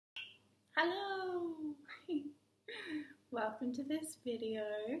Hello! Welcome to this video.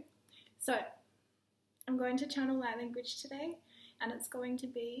 So, I'm going to channel light language today, and it's going to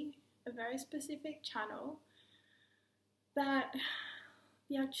be a very specific channel that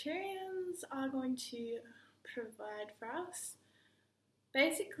the Arcturians are going to provide for us.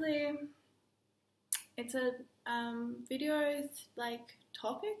 Basically, it's a video like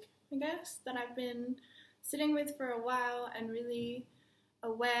topic, I guess, that I've been sitting with for a while and really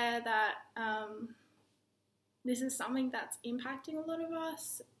aware that this is something that's impacting a lot of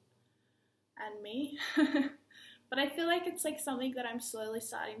us and me. But I feel like it's like something that I'm slowly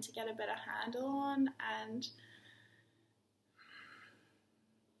starting to get a better handle on, and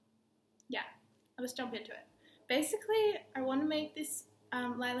yeah, let's jump into it. Basically, I want to make this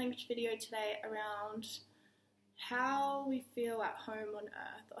light language video today around how we feel at home on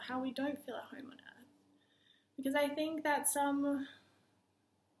Earth, or how we don't feel at home on Earth. Because I think that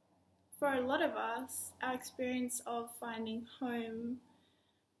for a lot of us, our experience of finding home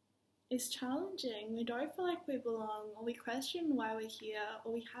is challenging. We don't feel like we belong, or we question why we're here,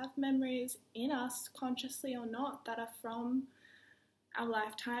 or we have memories in us, consciously or not, that are from our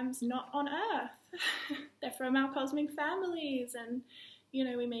lifetimes not on Earth. They're from our cosmic families, and you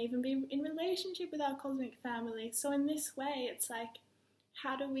know, we may even be in relationship with our cosmic family. So in this way, it's like,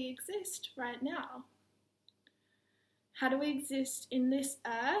 how do we exist right now? How do we exist in this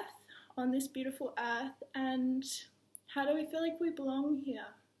earth, on this beautiful earth, and how do we feel like we belong here,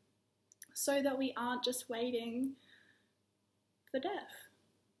 so that we aren't just waiting for death?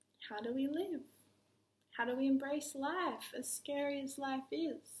 How do we live? How do we embrace life, as scary as life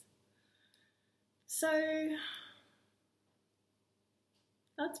is? So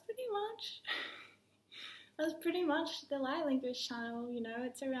that's pretty much the light language channel. You know,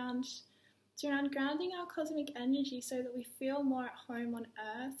 it's around grounding our cosmic energy so that we feel more at home on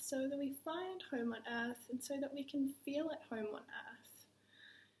Earth, so that we find home on Earth, and so that we can feel at home on Earth.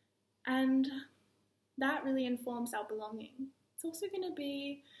 And that really informs our belonging. It's also going to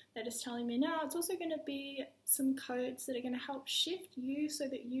be, they're just telling me now, it's also going to be some codes that are going to help shift you so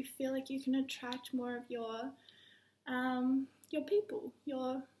that you feel like you can attract more of your people,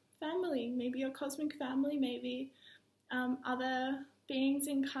 your family, maybe your cosmic family, maybe other beings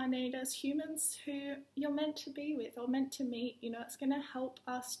incarnate as humans who you're meant to be with or meant to meet. You know, it's going to help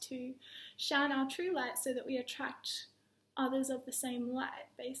us to shine our true light so that we attract others of the same light,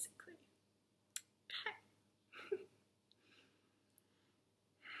 basically.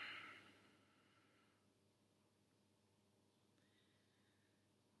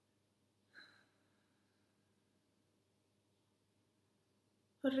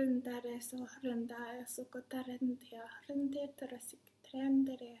 Rindare so rindare so kotarendia rinde terasik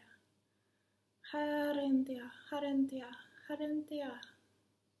trenderea harendia harendia harendia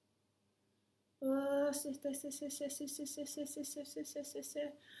oh sister sister sister sister sister sister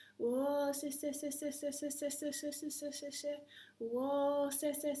sister oh sister sister sister sister sister sister oh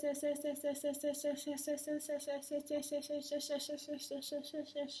sister sister sister sister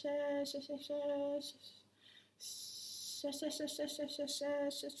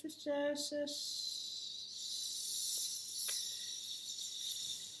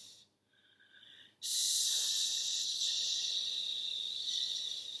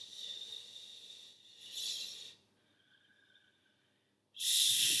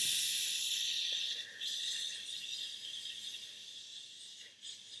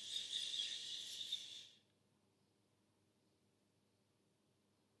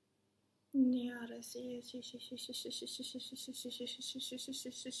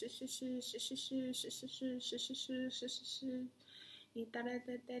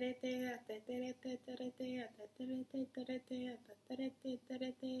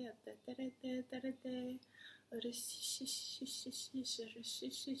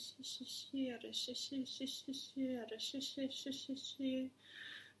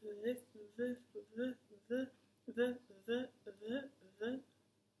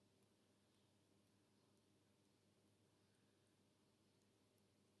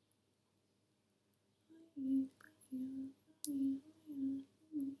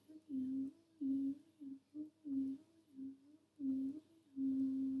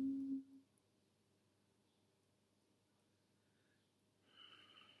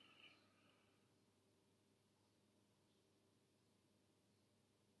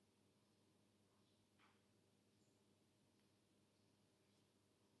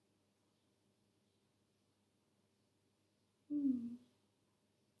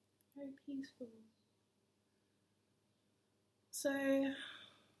Very peaceful. So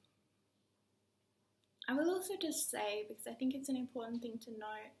I will also just say, because I think it's an important thing to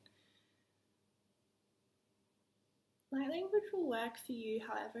note, light language will work for you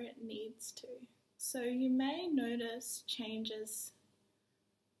however it needs to. So you may notice changes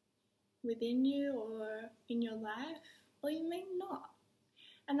within you or in your life, or you may not.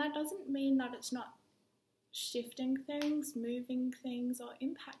 And that doesn't mean that it's not shifting things, moving things, or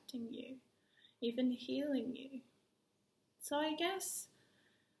impacting you, even healing you. So I guess,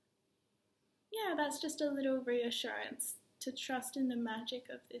 yeah, that's just a little reassurance to trust in the magic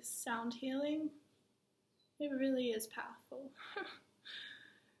of this sound healing. It really is powerful.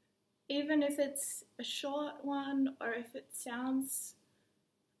 Even if it's a short one, or if it sounds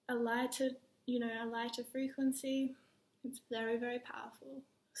a lighter frequency, it's very, very powerful.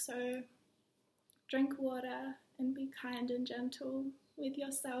 So drink water and be kind and gentle with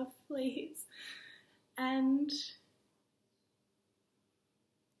yourself, please. And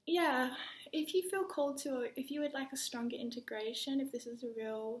yeah, if you feel called to, or if you would like a stronger integration, if this is a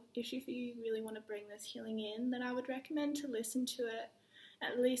real issue for you, you really want to bring this healing in, then I would recommend to listen to it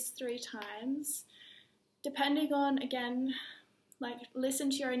at least 3 times, depending on, again, like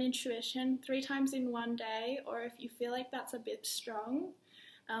listen to your own intuition 3 times in one day, or if you feel like that's a bit strong,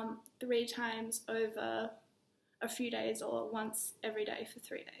 3 times over a few days, or once every day for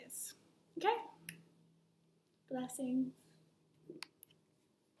 3 days. Okay? Blessings.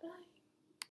 Bye.